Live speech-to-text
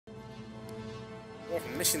روح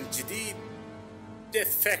الميشن الجديد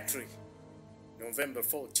Death Factory November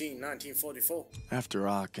 14, 1944. After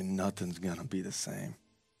Aachen, nothing's gonna be the same.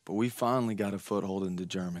 But we finally got a foothold into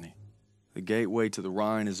Germany. The gateway to the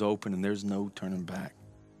Rhine is open and there's no turning back.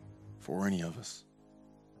 For any of us.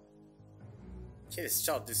 Okay, let's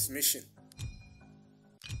start this mission.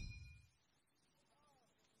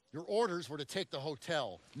 Your orders were to take the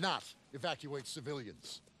hotel, not evacuate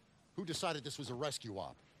civilians. Who decided this was a rescue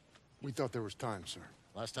op? We thought there was time, sir.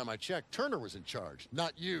 Last time I checked, Turner was in charge,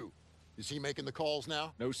 not you. Is he making the calls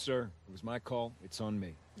now? No, sir. It was my call. It's on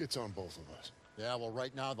me. It's on both of us. Yeah, well,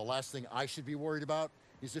 right now, the last thing I should be worried about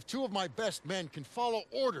is if two of my best men can follow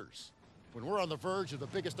orders when we're on the verge of the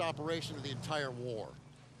biggest operation of the entire war.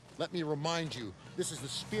 Let me remind you, this is the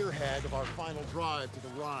spearhead of our final drive to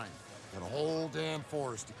the Rhine. Got a whole damn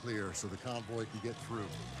forest to clear so the convoy can get through.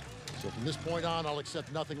 So from this point on, I'll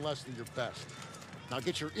accept nothing less than your best. Now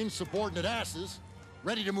get your insubordinate asses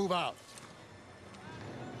ready to move out.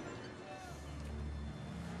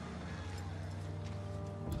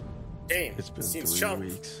 Damn, It's been seems 3 sharp.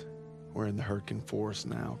 weeks. We're in the Hurtgen forest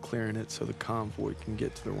now, clearing it so the convoy can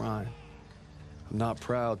get to the Rhine. I'm not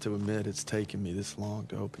proud to admit it's taken me this long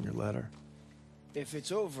to open your letter. If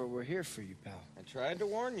it's over, we're here for you, pal. I tried to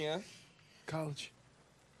warn you. College.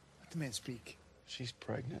 Let the man speak. She's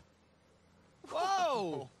pregnant.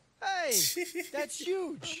 Whoa! Hey, that's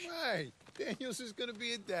huge. Right. Daniels is gonna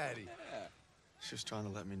be a daddy. She was trying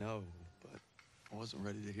to let me know, but I wasn't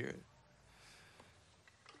ready to hear it.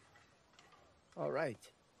 All right.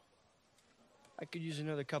 I could use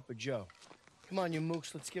another cup of joe. Come on, you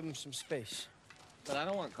mooks, let's give him some space. But I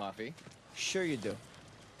don't want coffee. Sure you do.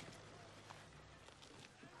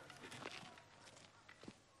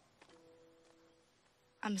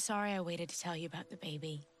 I'm sorry I waited to tell you about the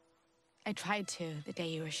baby. I tried to the day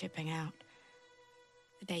you were shipping out.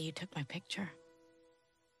 The day you took my picture.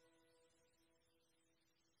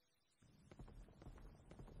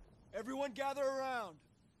 Everyone gather around.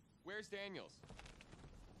 Where's Daniels?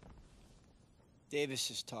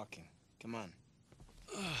 Davis is talking. Come on.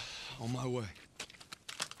 On my way.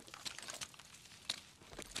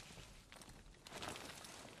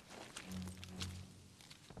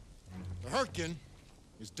 The Hurtgen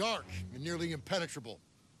is dark and nearly impenetrable.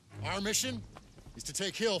 Our mission is to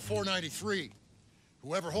take Hill 493.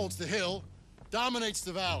 Whoever holds the hill dominates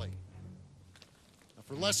the valley. Now,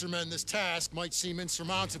 for lesser men, this task might seem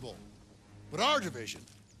insurmountable. But our division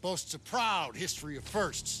boasts a proud history of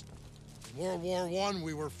firsts. In World War I,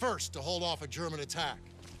 we were first to hold off a German attack.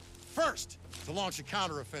 First to launch a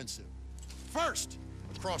counteroffensive. First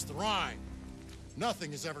across the Rhine.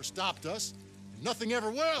 Nothing has ever stopped us, and nothing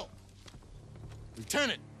ever will.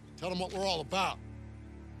 Lieutenant, tell them what we're all about.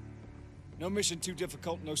 No mission too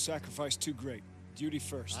difficult, no sacrifice too great. Duty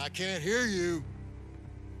first. I can't hear you.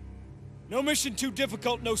 No mission too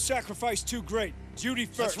difficult, no sacrifice too great. Duty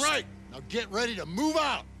first. That's right. Now get ready to move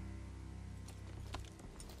out.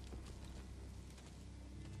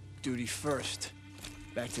 Duty first.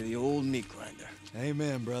 Back to the old meat grinder.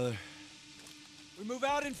 Amen, brother. We move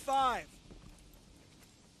out in 5.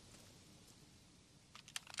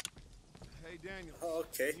 Hey, Daniel.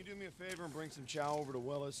 Okay. Can you do me a favor and bring some chow over to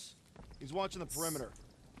Willis? He's watching the perimeter.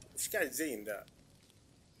 ايش قاعد زين ده؟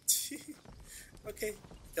 Okay,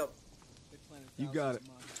 go. You got it.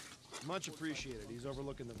 Much appreciated. He's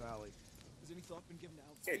overlooking the valley. Has any thought been given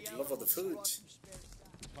to Okay, deliver the food.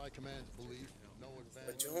 High command's belief, no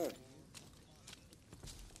advance. وجههم.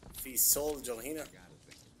 في سولجر هنا.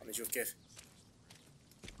 خلينا نشوف كيف.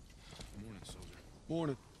 Morning, soldier.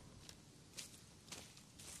 Morning.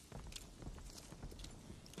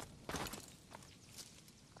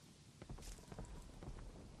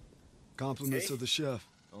 Compliments Okay. of the chef.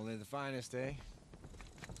 Only the finest, eh?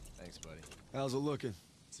 Thanks, buddy. How's it looking?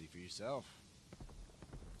 See for yourself.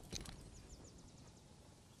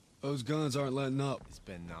 Those guns aren't letting up. It's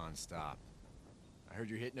been non-stop. I heard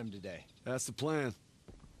you're hitting them today. That's the plan.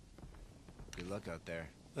 Good luck out there.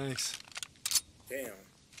 Thanks. Damn.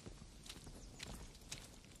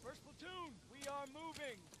 First platoon, we are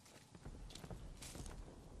moving.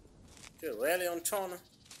 Good, rally on China.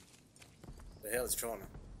 The hell is China?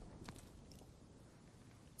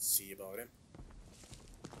 See about him.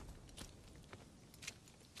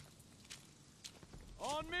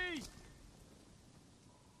 On me.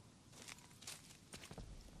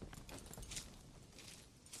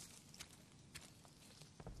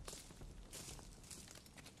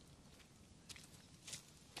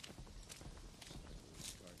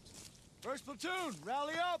 First platoon,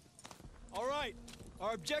 rally up! All right,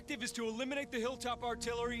 our objective is to eliminate the hilltop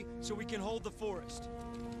artillery so we can hold the forest.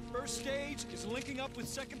 First stage is linking up with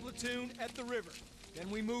second platoon at the river. Then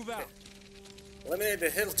we move out. Eliminate the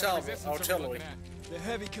hilltop artillery. The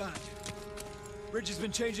heavy kind. Bridge has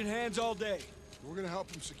been changing hands all day. We're gonna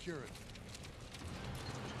help him secure it.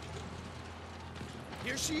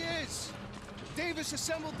 Here she is. Davis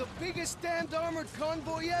assembled the biggest damned armored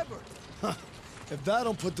convoy ever. If that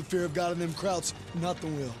don't put the fear of God in them krauts,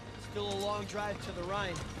 nothing will. Still a long drive to the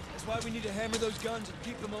Rhine. That's why we need to hammer those guns and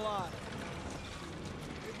keep them alive.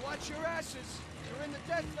 Hey, watch your asses. You're in the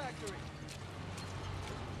death factory.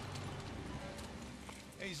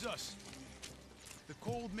 Hey, Zus. The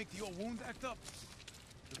cold make the old wound act up?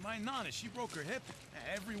 With my Nana, she broke her hip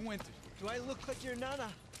every winter. Do I look like your Nana?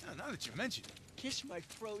 Now that you mention it. Kiss my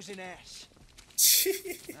frozen ass.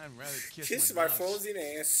 I'd rather kiss my frozen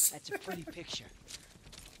ass. That's a pretty picture.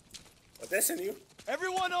 Well, that's a new.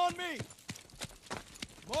 Everyone on me!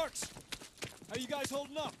 Marks, how you guys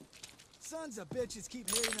holding up? Sons of bitches keep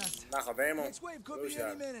hitting us. ناخذ ammo. Next wave could be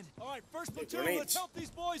any minute. All right, first platoon, grenades. let's help these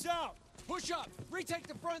boys out. Push up, retake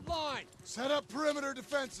the front line. Set up perimeter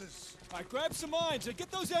defenses. All right, grab some mines and get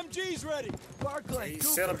those MGs ready. Barclay,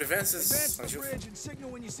 Set up defenses. advance the bridge and signal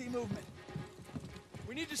when you see movement.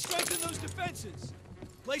 We need to strengthen those defenses.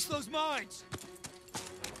 Place those mines.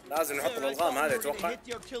 لازم نحط الألغام هذا أتوقع. Hit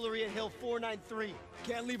the artillery at Hill 493.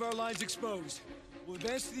 Can't leave our lines exposed. We'll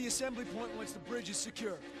advance to the assembly point once the bridge is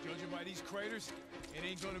secure. Judging by these craters, it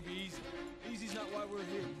ain't gonna be easy. Easy's not why we're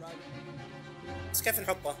here, Private. بس كيف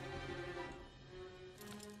نحطه؟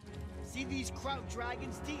 See these Kraut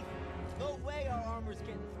dragons' teeth? No way our armor's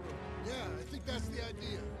getting through. Yeah, I think that's the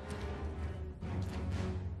idea.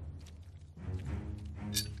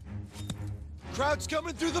 Kraut's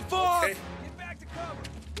coming through the fog! Okay. Get back to cover.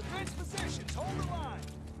 Defense positions. Hold the line.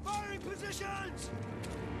 Firing positions.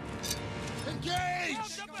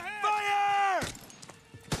 Engage! Up ahead. Fire!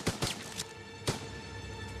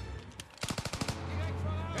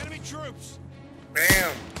 Enemy troops!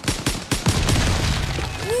 Bam!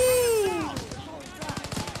 Woo!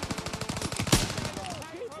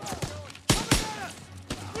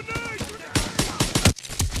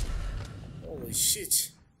 Holy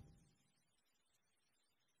shit!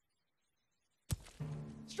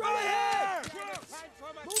 Straight ahead.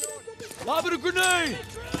 Lob it a grenade!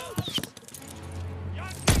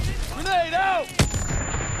 Grenade out!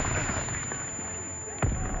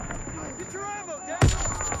 Get your ammo, Daniel.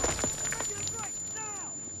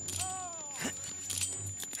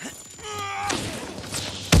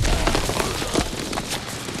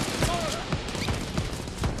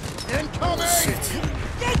 Incoming! Shit!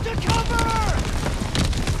 Get to cover.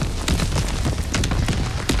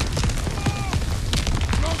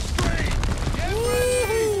 No screen! Get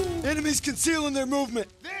ready! Enemies concealing their movement.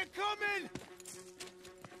 They're coming!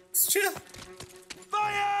 Chill!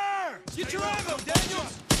 Fire! Get your ammo, Daniel!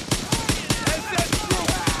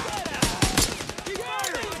 Keep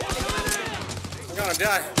firing. I'm gonna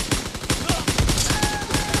die.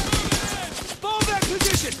 Fall back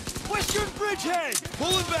position! Western bridgehead!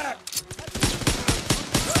 Pulling back!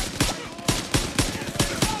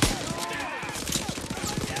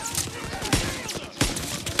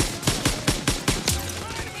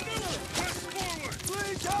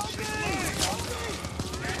 Please help me.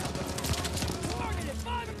 Target at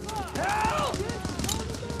 5 o'clock. Help!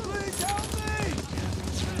 Please help me.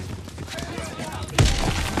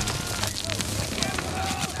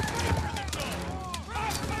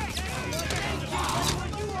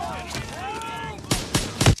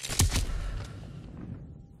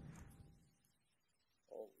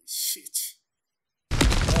 Holy shit!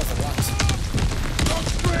 That was a lot. No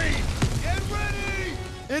screen! Get ready!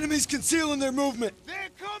 Enemies concealing their movement. They're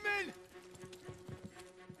coming!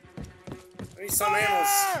 I need some ammo.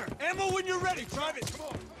 Ammo when you're ready, Private! Come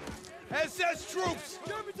on! SS troops!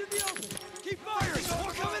 Germans in the open! Keep firing!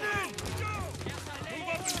 More coming in!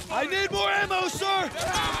 I need more ammo, sir!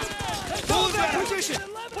 Hold that position!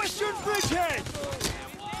 Western bridgehead!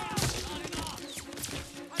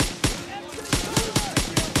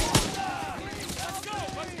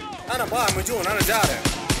 أنا باع مجون أنا جارع.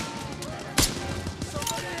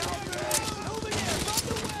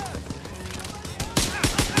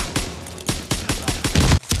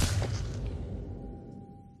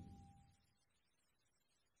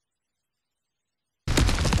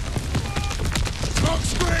 Smoke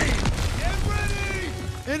screen! Get ready!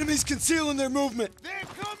 Enemies concealing their movement. They're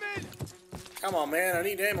coming! Come on, man! I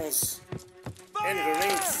need ammos. And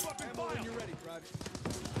grenades. Ammo when you're ready, Private.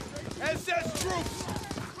 SS troops!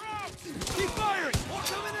 Keep firing! More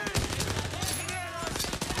coming in!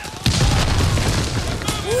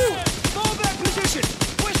 Woo! Fall back position!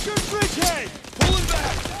 Western bridgehead! Pulling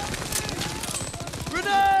back!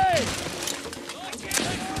 Grenade!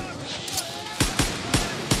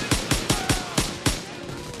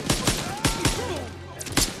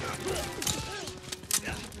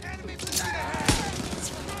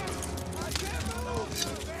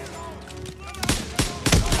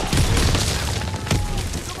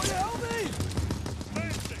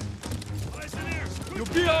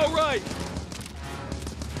 right!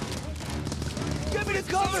 Get me to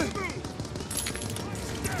cover!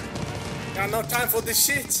 Got no time for this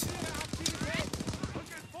shit.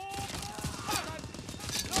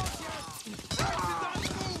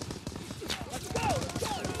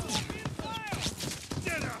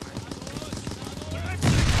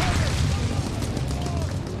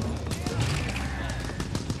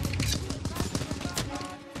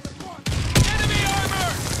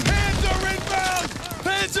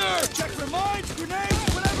 Check for mines,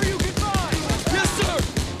 grenades, whatever you can find! Yes, sir!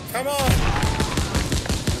 Come on!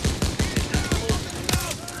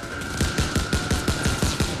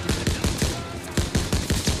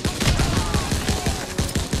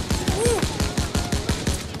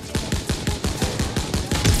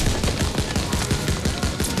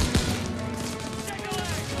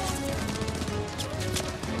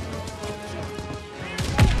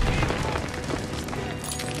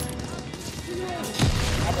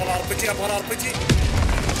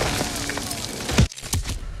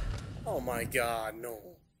 Oh my god, no.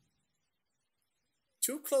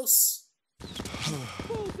 Too close.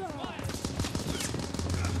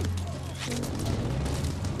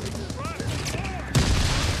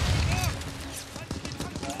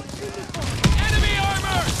 Enemy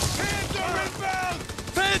armor! Panzer inbound!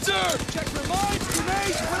 Panzer! Check for mines,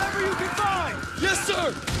 grenades, whatever you can find! Yes, sir!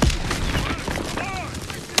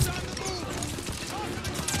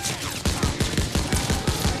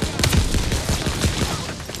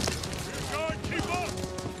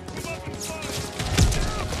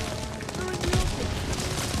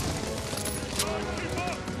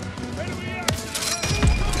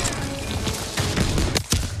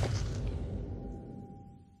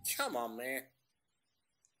 Come on, man.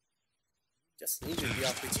 Just needed the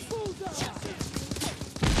RPG.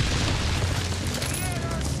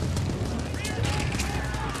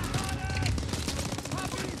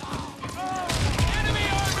 Enemy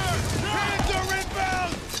armor! Panzer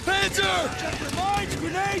inbound! Panzer! Check for mines,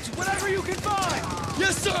 grenades, whatever you can find!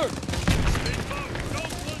 Yes, sir!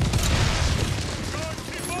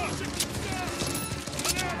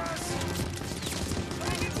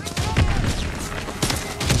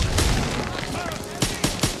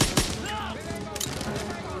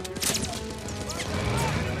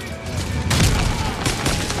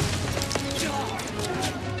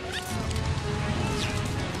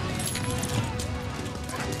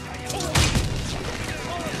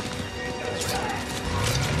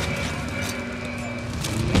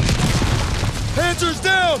 Panzer's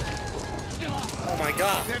down! Oh my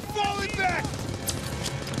god. They're falling back!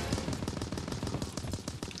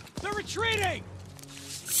 They're retreating!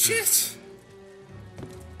 Shit!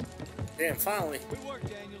 Damn, finally. Good work,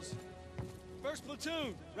 Daniels. First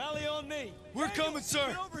platoon, rally on me. We're coming, sir!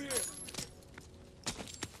 Get over here.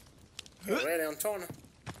 Get ready on Turner.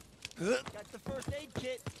 Got the first aid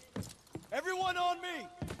kit. Everyone on me!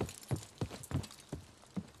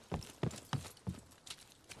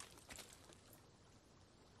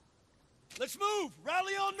 Let's move!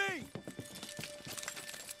 Rally on me!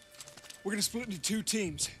 We're gonna split into two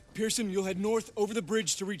teams. Pearson, you'll head north over the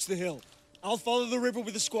bridge to reach the hill. I'll follow the river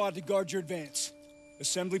with a squad to guard your advance.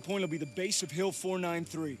 Assembly point will be the base of Hill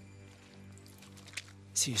 493.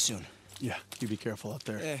 See you soon. Yeah, you be careful out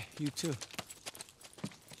there. Yeah, you too.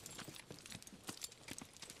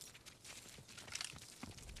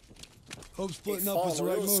 Hope splitting up was the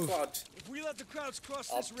right move. Squad. If we let the crowds cross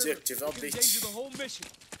this river, Objective we can update. endanger the whole mission.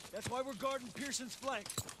 That's why we're guarding Pearson's flank.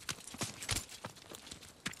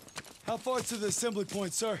 How far to the assembly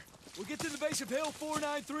point, sir? We'll get to the base of Hill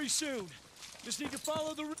 493 soon. Just need to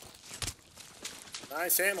follow the...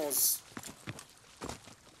 نايس هينوز.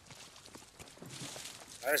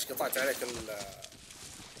 معلش قطعت عليك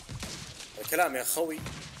الكلام يا خوي.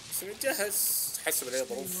 بس نجهز حسب عليه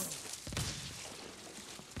ظروف.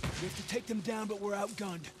 We have to take them down, but we're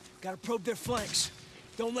outgunned. Gotta probe their flanks.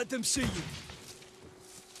 Don't let them see you.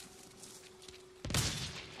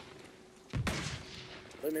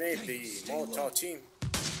 Eliminate the Molotov team.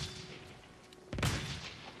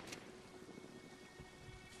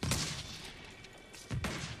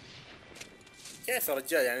 كيف يا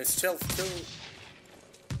رجال يعني ستيلث كل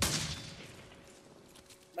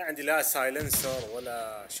ما عندي لا سايلنسر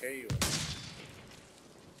ولا شيء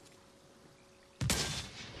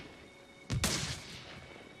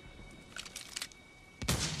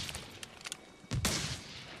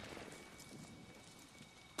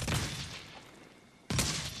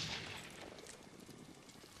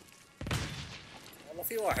والله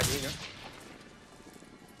في واحد هنا.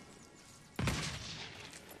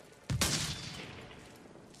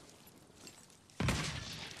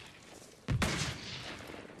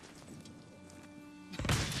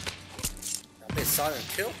 silent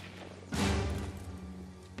kill.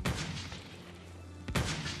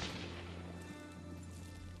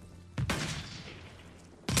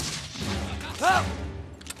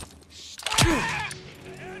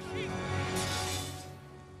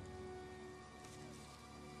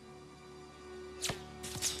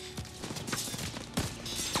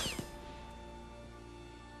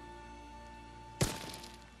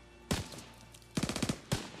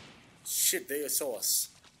 Shit, they saw us.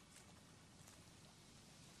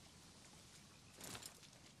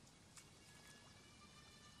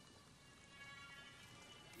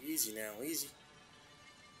 Easy now, easy.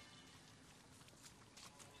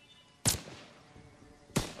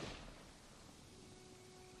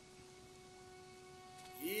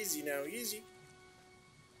 Easy now, easy.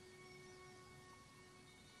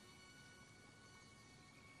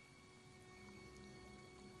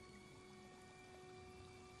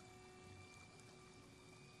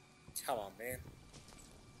 Come on, man.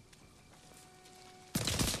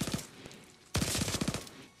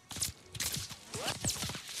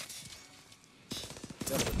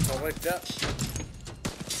 Torretta.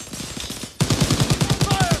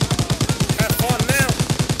 Have fun now.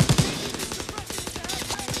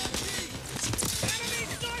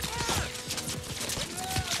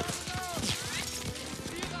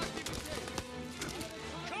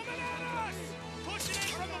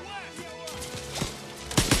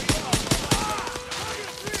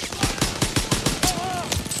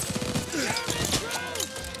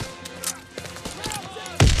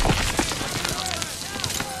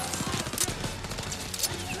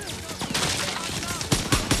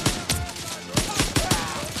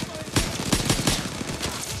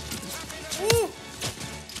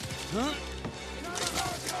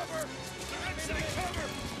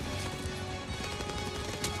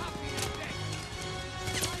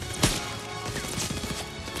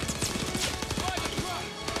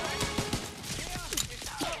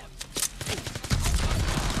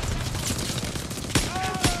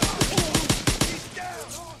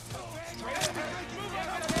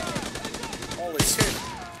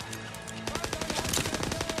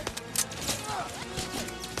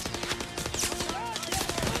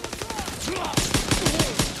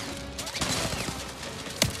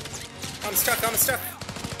 I'm stuck.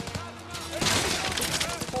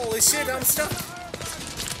 Holy shit, I'm stuck.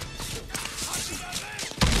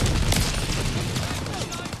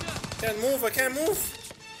 Can't move, I can't move.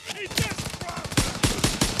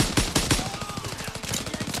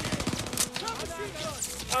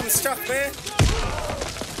 I'm stuck, man.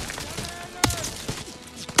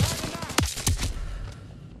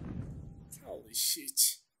 Holy shit.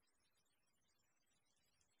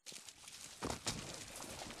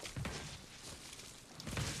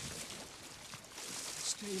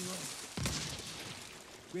 Stay low.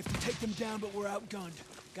 We have to take them down, but we're outgunned.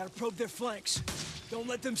 Gotta probe their flanks. Don't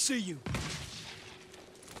let them see you.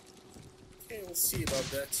 Okay, we'll see about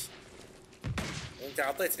that. انت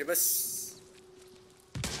عطيتني بس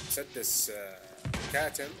مسدس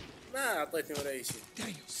كاتم، ما عطيتني ولا اي شيء.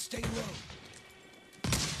 Daniel, stay low.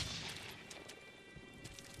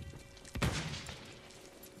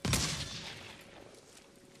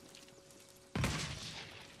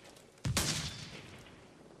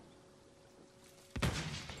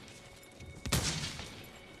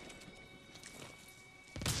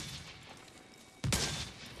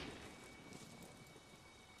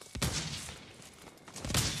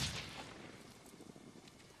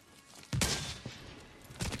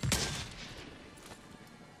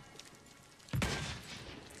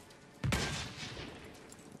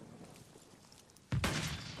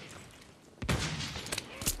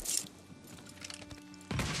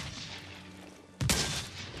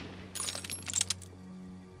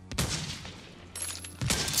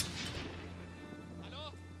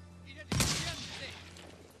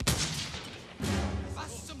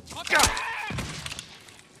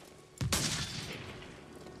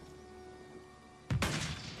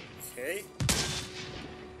 Okay.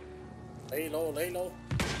 Lay low, lay low.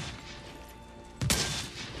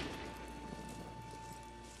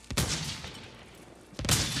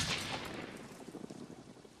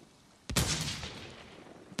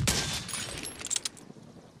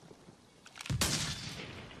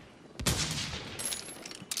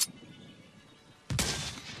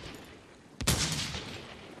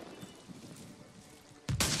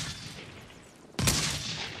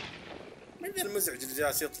 من ذا المزعج اللي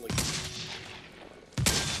جالس يطلق؟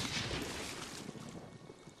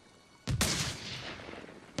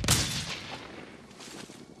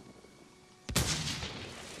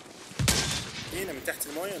 هنا من تحت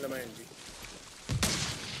المويه ولا ما ينجي؟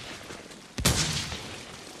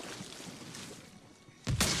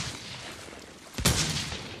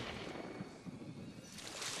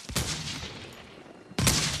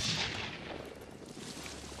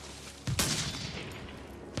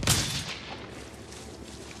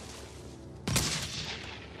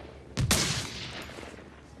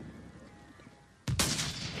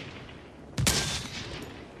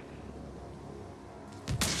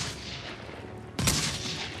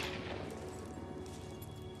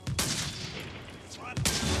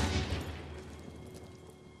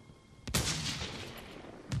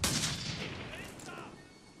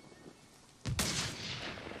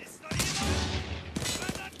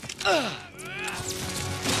 Holy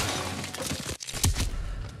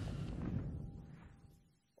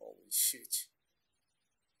shit.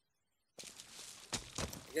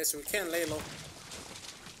 I guess we can lay low.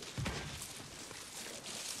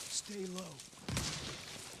 Stay low.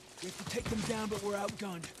 We have to take them down, but we're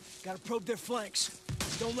outgunned. Gotta probe their flanks.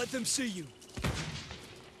 Don't let them see you.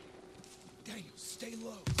 Daniel, stay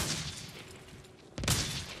low.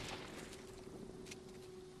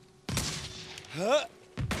 Huh?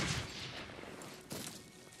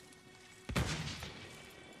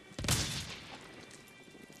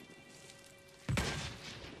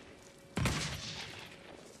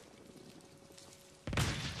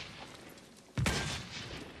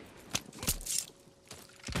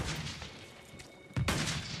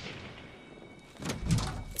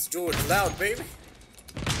 Let's do it loud, baby.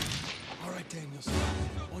 All right, Daniels.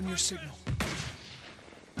 On your signal.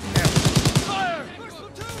 Fire! First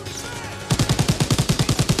platoon,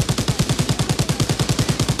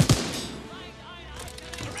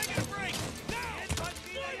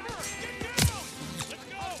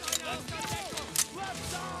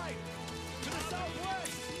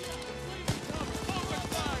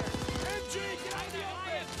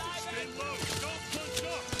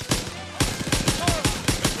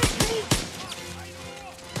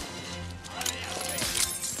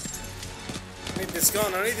 I need this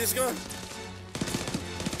gun, I need this gun.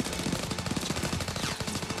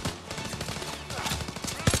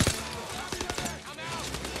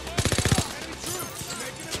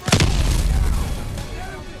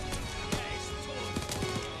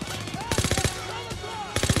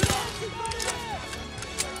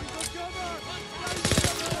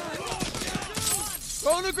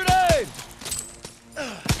 throwing a grenade!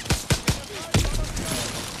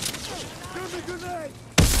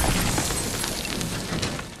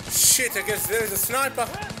 Shit, I guess there's a sniper.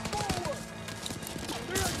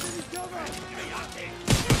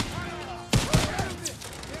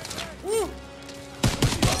 Woo.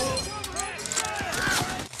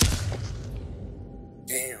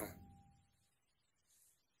 Damn.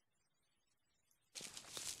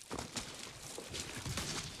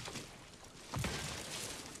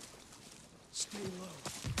 Stay low.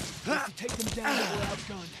 We have to take them down, but we're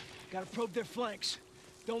outgunned. Gotta probe their flanks.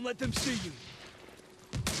 Don't let them see you.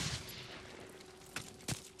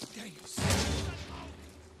 Daniels.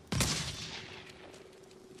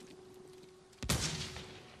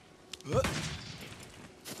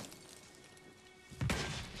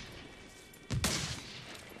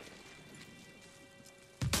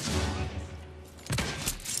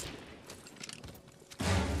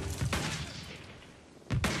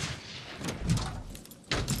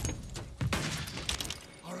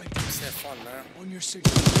 All right, Let's have fun now. on your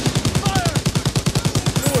signal. Do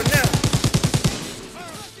it now.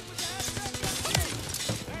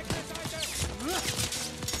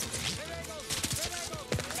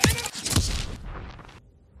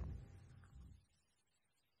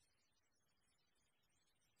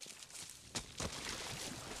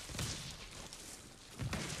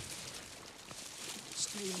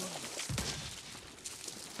 Stay low.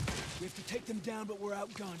 We have to take them down, but we're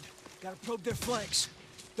outgunned. Gotta probe their flanks.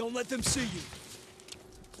 Don't let them see you.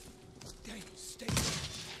 Daniel, stay low.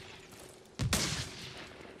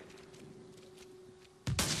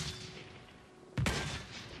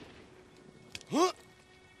 Huh?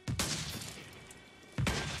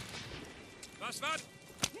 Was war?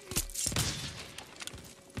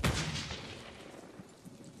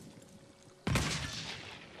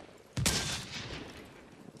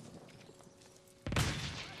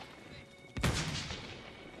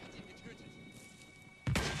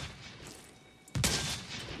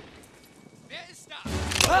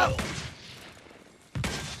 Ah!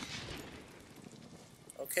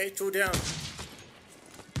 Okay, 2 down.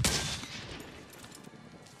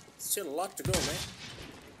 Still a lot to go, man.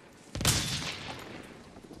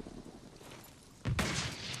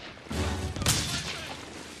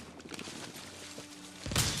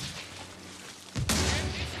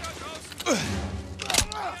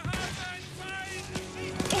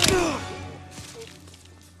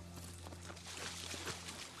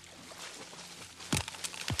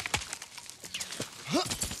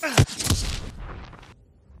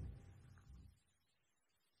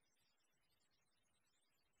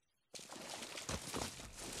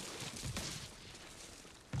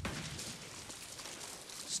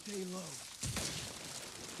 Stay low.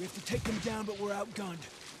 We have to take them down, but we're outgunned.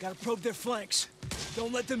 Gotta probe their flanks.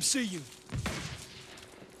 Don't let them see you.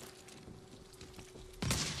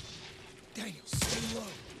 Daniel, stay low.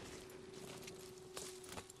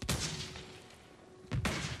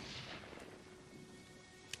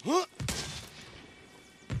 Huh?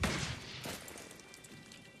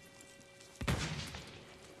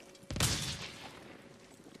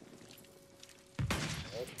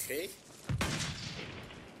 شيء.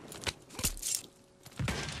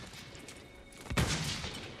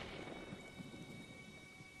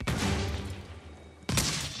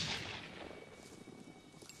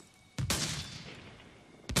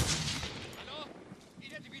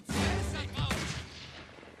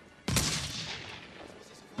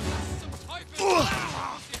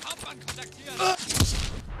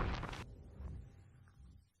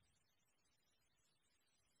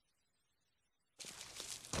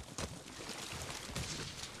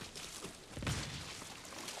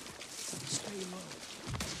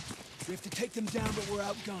 We have to take them down, but we're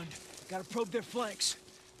outgunned. Gotta probe their flanks.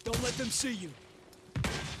 Don't let them see you.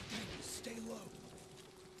 Stay low.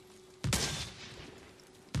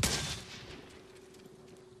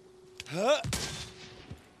 Huh?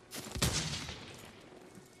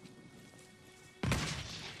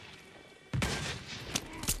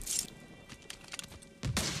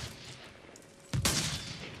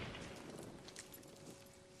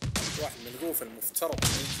 واحد من الغوف المفترض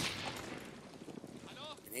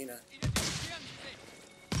من هنا.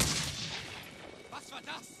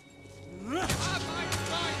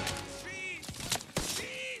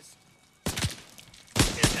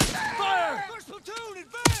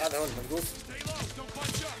 هذا هو المنقوف.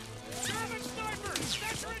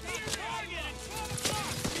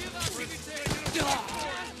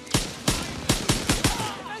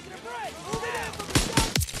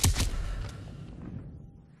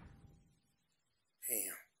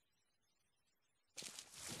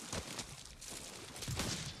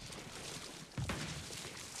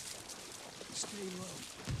 Stay low.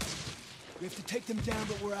 We have to take them down,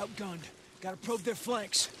 but we're outgunned. Gotta probe their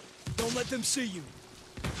flanks. Don't let them see you.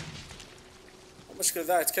 المشكلة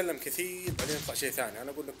ذا يتكلم كثير بعدين يطلع شيء ثاني.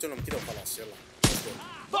 أنا أقول نقتلهم كذا وخلاص يلا.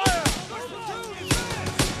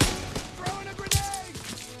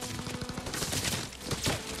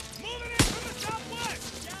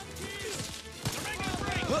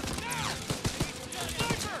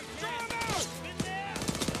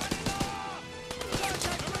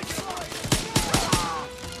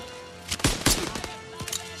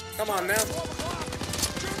 Come on, man.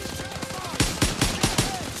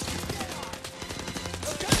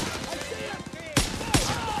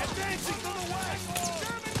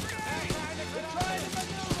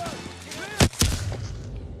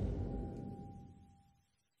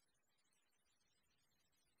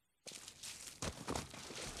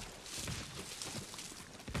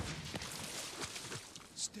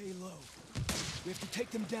 Stay low. We have to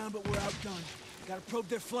take them down, but we're outgunned. Gotta probe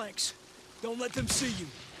their flanks. Don't let them see you.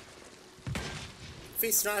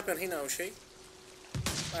 في سنايبر هنا أو شيء؟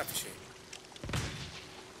 ما في شيء.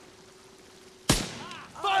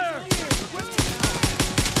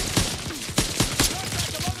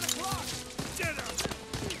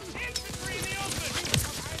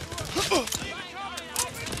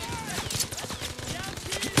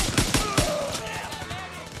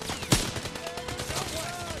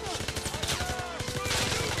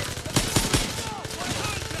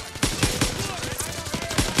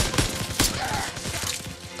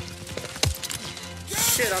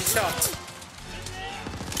 Shit, I'm shot.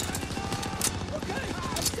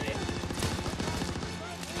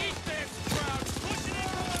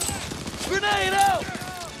 Grenade out!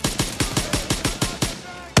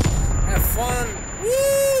 Have fun.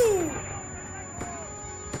 Woo!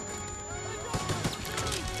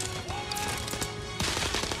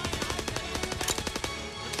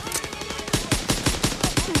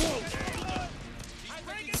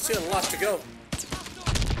 Still a lot to go.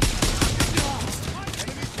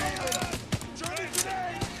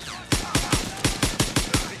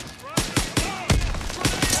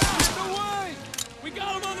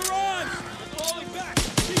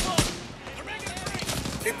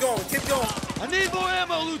 Keep going. I need more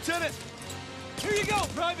ammo, Lieutenant. Here you go,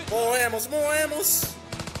 Private. More ammos.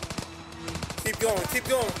 Keep going.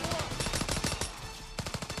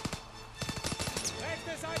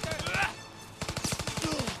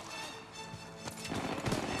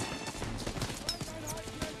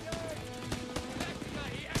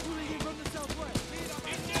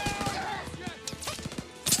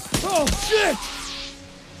 Oh, shit!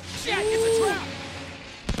 Jack, it's a trap!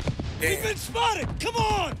 We've been spotted! Come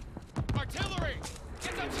on! Artillery!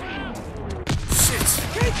 Get the trap! Shit!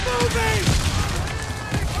 Keep moving!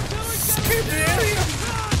 Keep the area!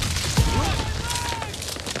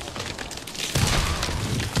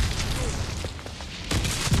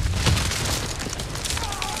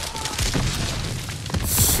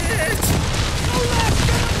 Shit! Go left!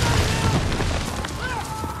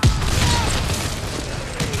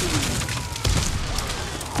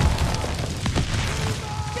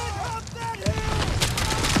 Get up that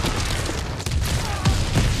hill!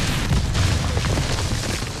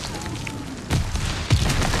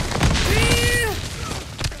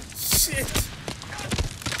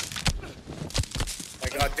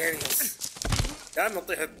 دانيوس دائما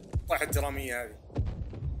نطيح الطاحة الدرامية هذه.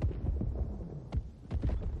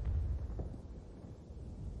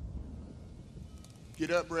 Get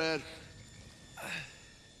up, Brad.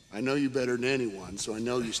 I know you better than anyone, so I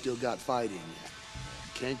know you still got fight in you.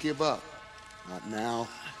 You can't give up. Not now,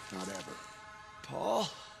 not ever. Paul?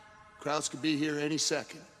 Krauts could be here any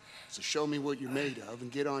second, so show me what you're made of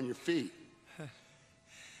and get on your feet.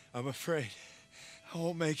 I'm afraid I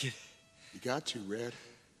won't make it. You got to, Red.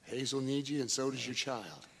 Hazel needs you, and so does your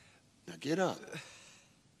child. Now get up.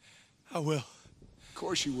 I will. Of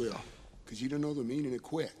course you will, because you don't know the meaning of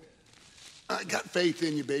quit. I got faith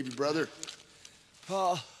in you, baby brother.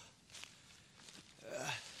 Paul.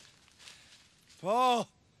 Paul.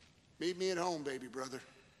 Meet me at home, baby brother.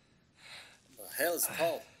 The hell is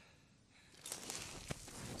Paul?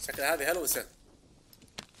 شكل هذه هلوسة.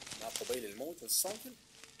 ما قبيل الموت والصامت.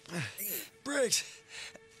 Briggs.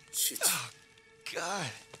 Shit. Oh,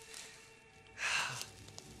 God.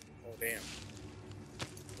 Oh, damn.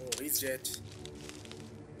 Oh, he's dead.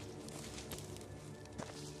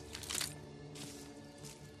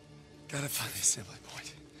 Gotta find the assembly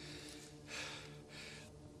point.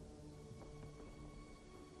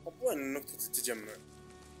 طب وين نقطة التجمع؟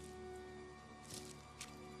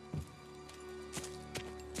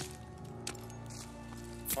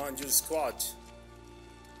 Find your squad.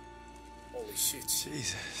 Holy shit.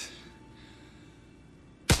 Jesus.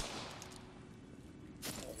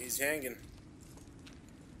 Oh, he's hanging.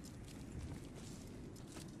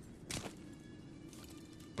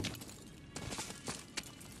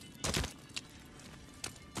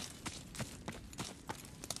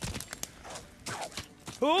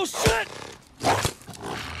 Oh shit!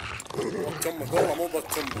 بكمك والله مو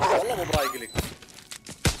بكمك والله مو برايق لك.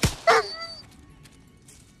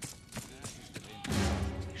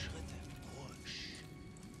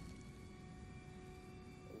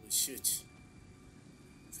 Holy shit.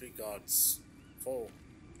 3 guards. 4.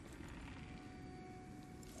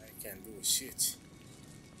 I can't do a shit.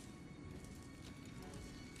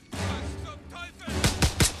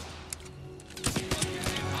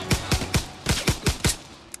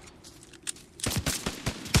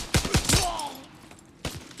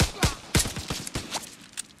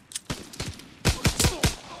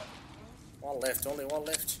 One left, only one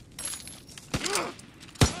left.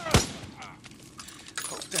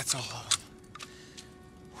 Oh, that's all of them.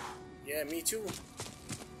 Yeah, me too.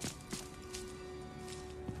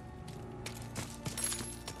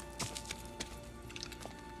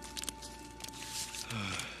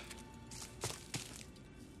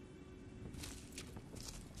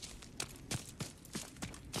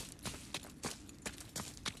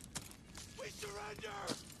 We surrender!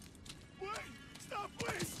 Wait! Stop,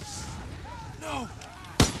 please! No!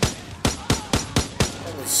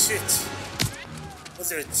 Holy shit.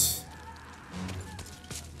 Wizard.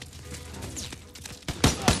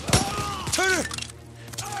 Turner!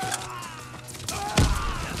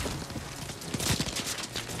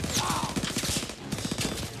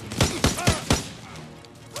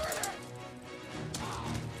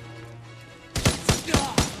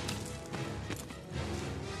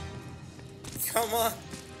 Come on.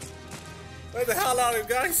 Where the hell are you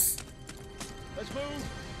guys? Let's move.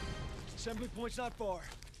 Assembly point's not far.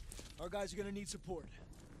 Our guys are gonna need support.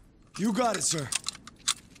 You got it, sir.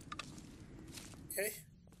 Okay.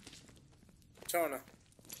 Turner.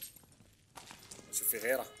 شوف في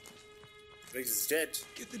غيره. Briggs is dead.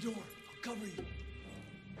 Get the door. I'll cover you.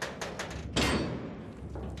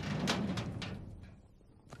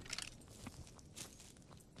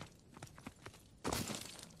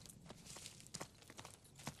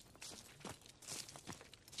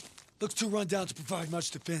 Looks too run down to provide much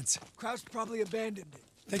defense. Krauts probably abandoned it.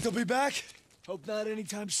 Think they'll be back? Hope not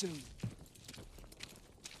anytime soon.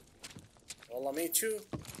 والله me too.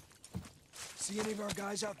 See any of our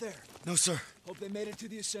guys out there? No, sir. Hope they made it to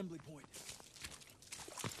the assembly point.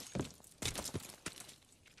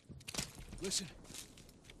 Listen.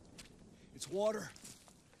 It's water.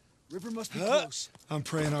 River must be close. I'm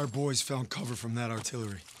praying our boys found cover from that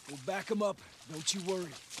artillery. We'll back them up. Don't you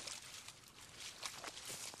worry.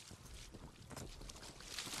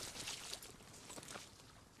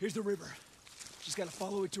 Here's the river. Just gotta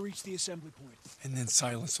follow it to reach the assembly point. And then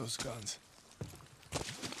silence those guns.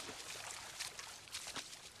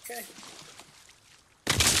 Okay.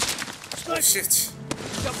 Oh shit.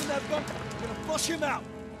 Jump in that bunker. We're gonna flush him out.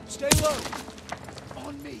 Stay low.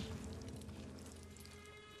 On me.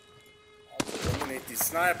 I'll eliminate the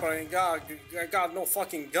sniper and I got no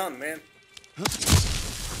fucking gun, man. Huh?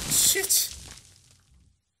 Shit.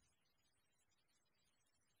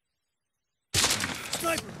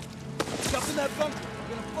 Sniper! Jump in that bunker.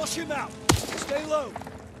 We're gonna Flush him out. Stay low.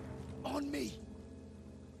 On me.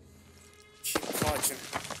 Keep crouching.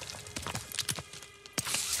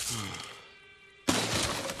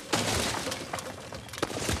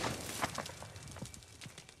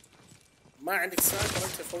 ما عندك سنايبر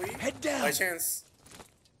انت خوي؟ Head down. باي chance.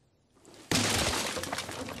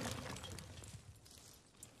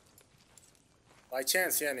 باي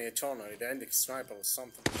chance يعني يا تشونر اذا عندك سنايبر or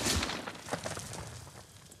something.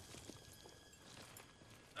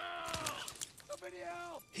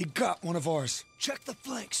 He got one of ours. Check the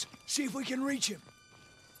flanks. See if we can reach him.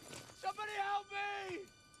 Somebody help me!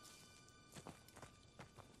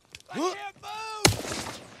 I can't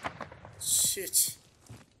move! Shit.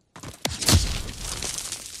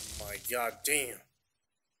 My god damn.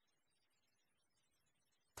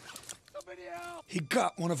 Somebody help! He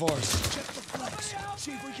got one of ours. Check the flanks.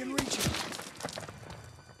 See if we can reach him.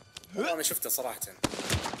 أنا شفته صراحة.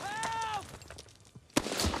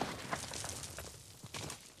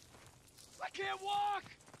 I can't walk!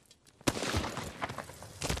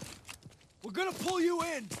 We're gonna pull you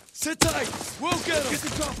in. Sit tight! We'll get him! Get the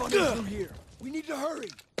drop on him through here. We need to hurry.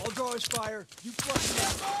 I'll draw his fire. You flush him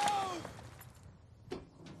out.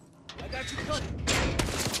 I got you covered.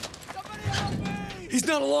 Somebody help me! He's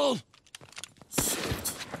not alone. Shit.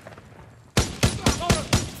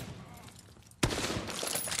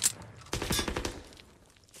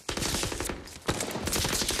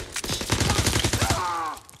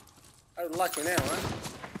 I don't like me now, huh?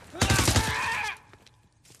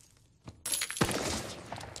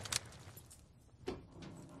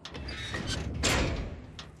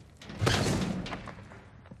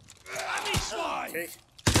 اوكي.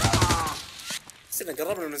 صرنا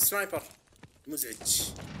قربنا من السنايبر.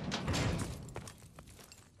 مزعج.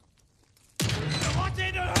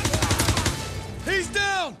 He's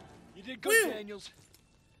down! You did good, Daniels.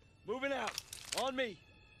 Moving out. On me.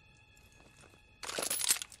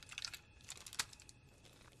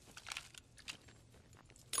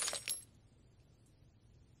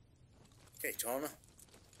 Okay, Tona.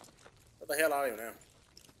 What the hell are you now?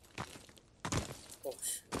 Oh,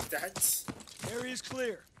 that. Area's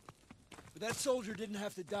clear. But that soldier didn't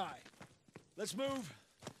have to die. Let's move.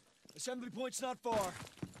 Assembly point's not far.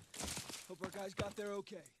 Hope our guys got there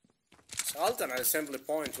okay. سألت عن assembly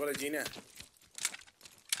point ولا جينا.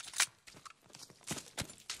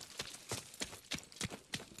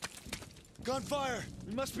 Gunfire!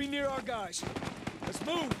 We must be near our guys. Let's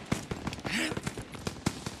move!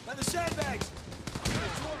 By the sandbags!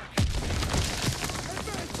 Let's work!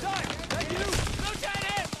 Time! Thank you!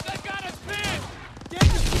 Lieutenant! They got us pinned!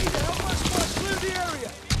 Daniel, you need to help us clear the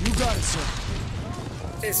area! You got it, sir.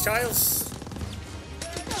 Hey, Giles.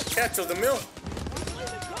 Capture the mill.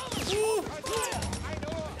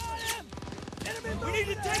 We need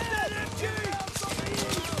to take that MG!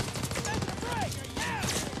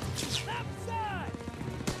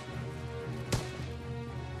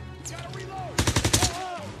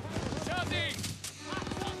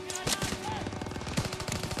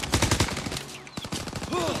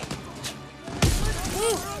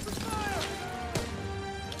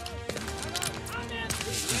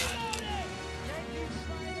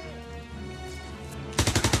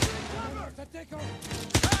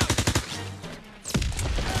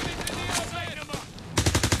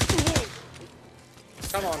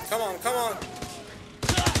 Come on, come on, come on.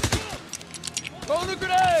 Throw the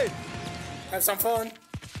grenade! Have some fun.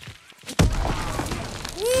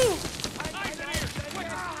 Woo!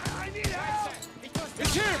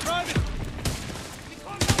 It's here, Private!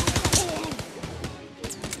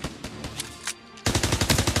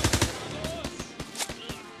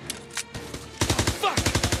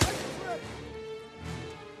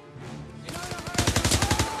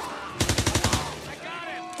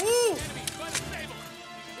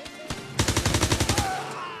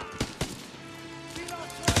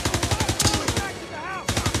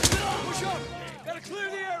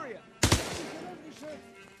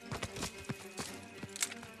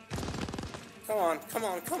 Come on, come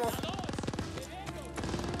on, come on.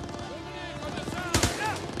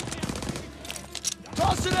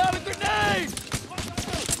 Toss it out a grenade!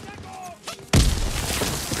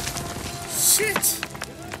 Shit!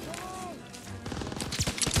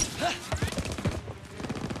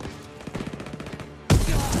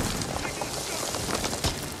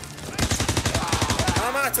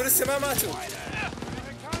 ما ماتوا لسه ما ماتوا.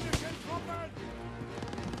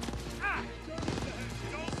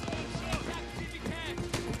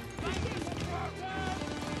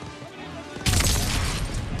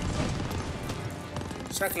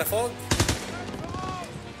 شكله فوق.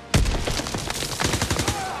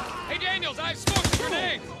 Hey Daniels, I have smoked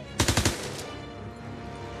grenades!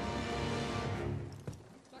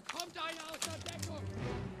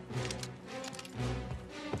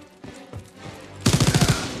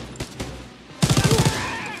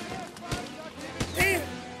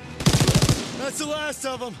 That's the last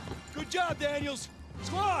of them. Good job, Daniels.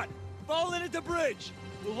 Squad, fall in at the bridge.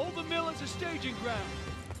 We'll hold the mill as a staging ground.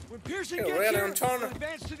 When Pearson gets here, we'll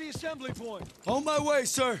advance to the assembly point. On my way,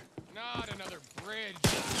 sir. Not another bridge.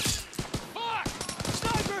 Fuck!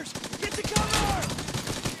 Snipers! Get to cover!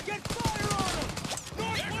 Get fire on them!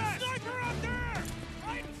 Northwest! There's a sniper out there!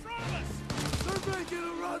 Right in front of us! They're making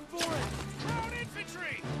a run for it! Ground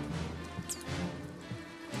infantry!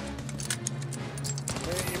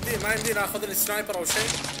 ما يمدي ناخذ السنايبر او شيء.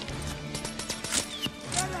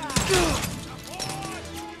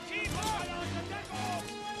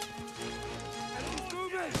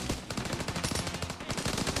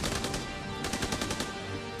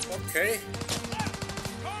 Okay.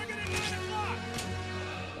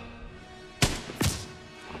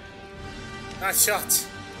 Nice shot.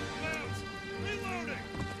 Reloading.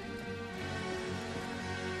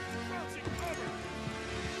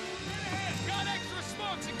 Got extra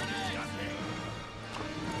smokes and grenades!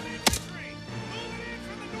 Infantry! Moving in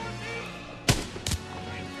from the northeast!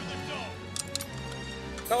 Right for the dome.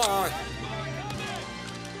 Come on.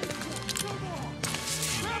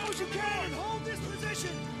 Grab what you can! Hold this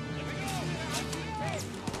position!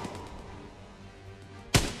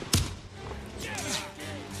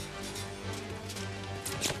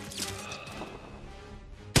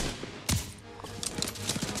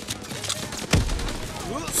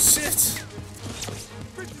 Shit.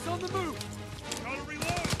 Fritz is on the move! Gotta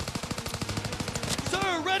reload!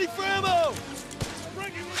 Sir, ready for ammo!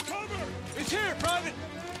 Bringing with cover! It's here, Private!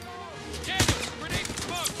 Daniels, grenade and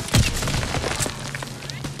smoke!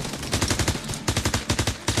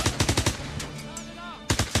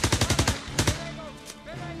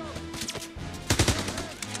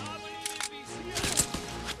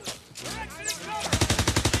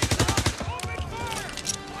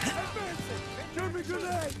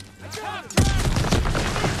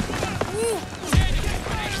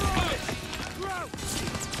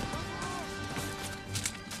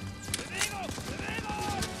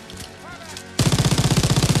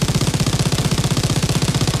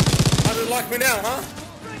 How do you like me now, huh?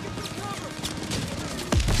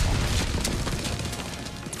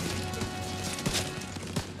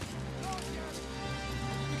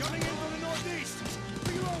 Coming in from the northeast!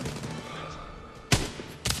 Reloading!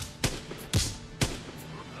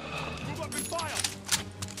 Move up and file!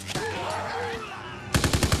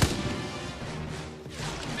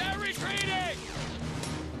 They're retreating!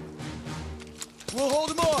 We'll hold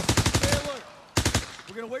them off! Stay alert!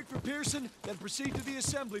 We're gonna wait for Pearson, then proceed to the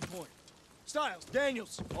assembly point. Stiles,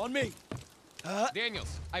 Daniels, on me.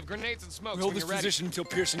 Daniels, I have grenades and smokes We hold when this you're ready. position until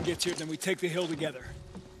Pearson gets here, then we take the hill together.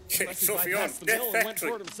 Okay, Sophie on. Death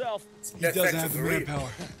Factory. himself. He Death doesn't have Factory the for real. manpower.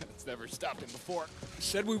 It's never stopped him before.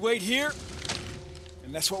 Said we wait here,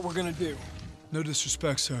 and that's what we're gonna do. No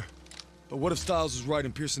disrespect, sir. But what if Stiles was right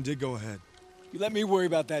and Pearson did go ahead? You let me worry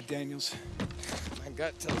about that, Daniels. My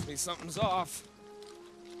gut tells me something's off.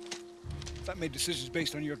 If I made decisions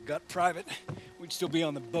based on your gut, Private, we'd still be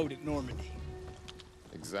on the boat at Normandy.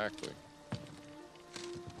 Exactly.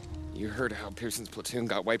 You heard how Pearson's platoon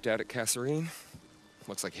got wiped out at Kasserine?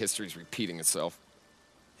 Looks like history's repeating itself.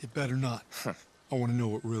 It better not. I want to know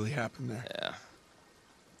what really happened there. Yeah.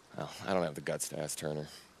 Well, I don't have the guts to ask Turner.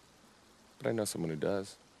 But I know someone who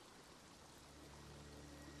does.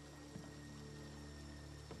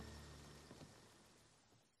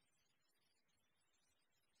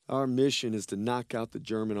 Our mission is to knock out the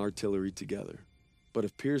German artillery together. But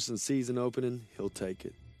if Pearson sees an opening, he'll take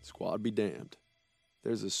it. Squad be damned.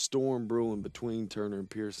 There's a storm brewing between Turner and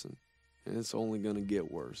Pearson, and it's only gonna get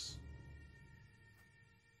worse.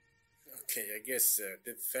 Okay, I guess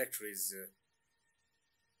the factories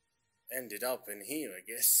ended up in here, I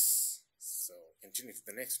guess. So, continue to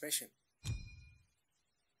the next mission.